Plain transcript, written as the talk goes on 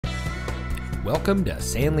Welcome to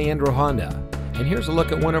San Leandro Honda, and here's a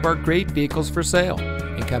look at one of our great vehicles for sale.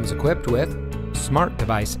 It comes equipped with smart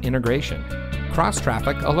device integration,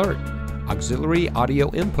 cross-traffic alert, auxiliary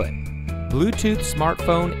audio input, Bluetooth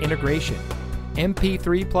smartphone integration,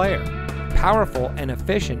 MP3 player, powerful and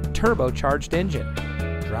efficient turbocharged engine,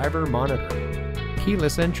 driver monitoring,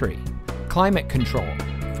 keyless entry, climate control,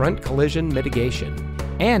 front collision mitigation,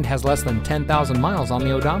 and has less than 10,000 miles on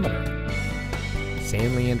the odometer.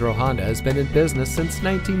 San Leandro Honda has been in business since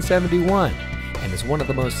 1971 and is one of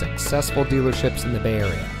the most successful dealerships in the Bay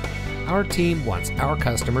Area. Our team wants our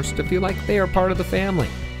customers to feel like they are part of the family,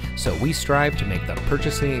 so we strive to make the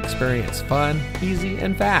purchasing experience fun, easy,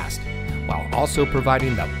 and fast, while also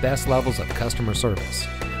providing the best levels of customer service.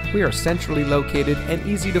 We are centrally located and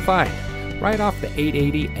easy to find, right off the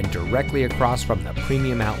 880 and directly across from the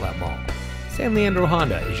Premium Outlet Mall. San Leandro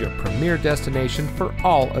Honda is your premier destination for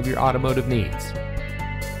all of your automotive needs.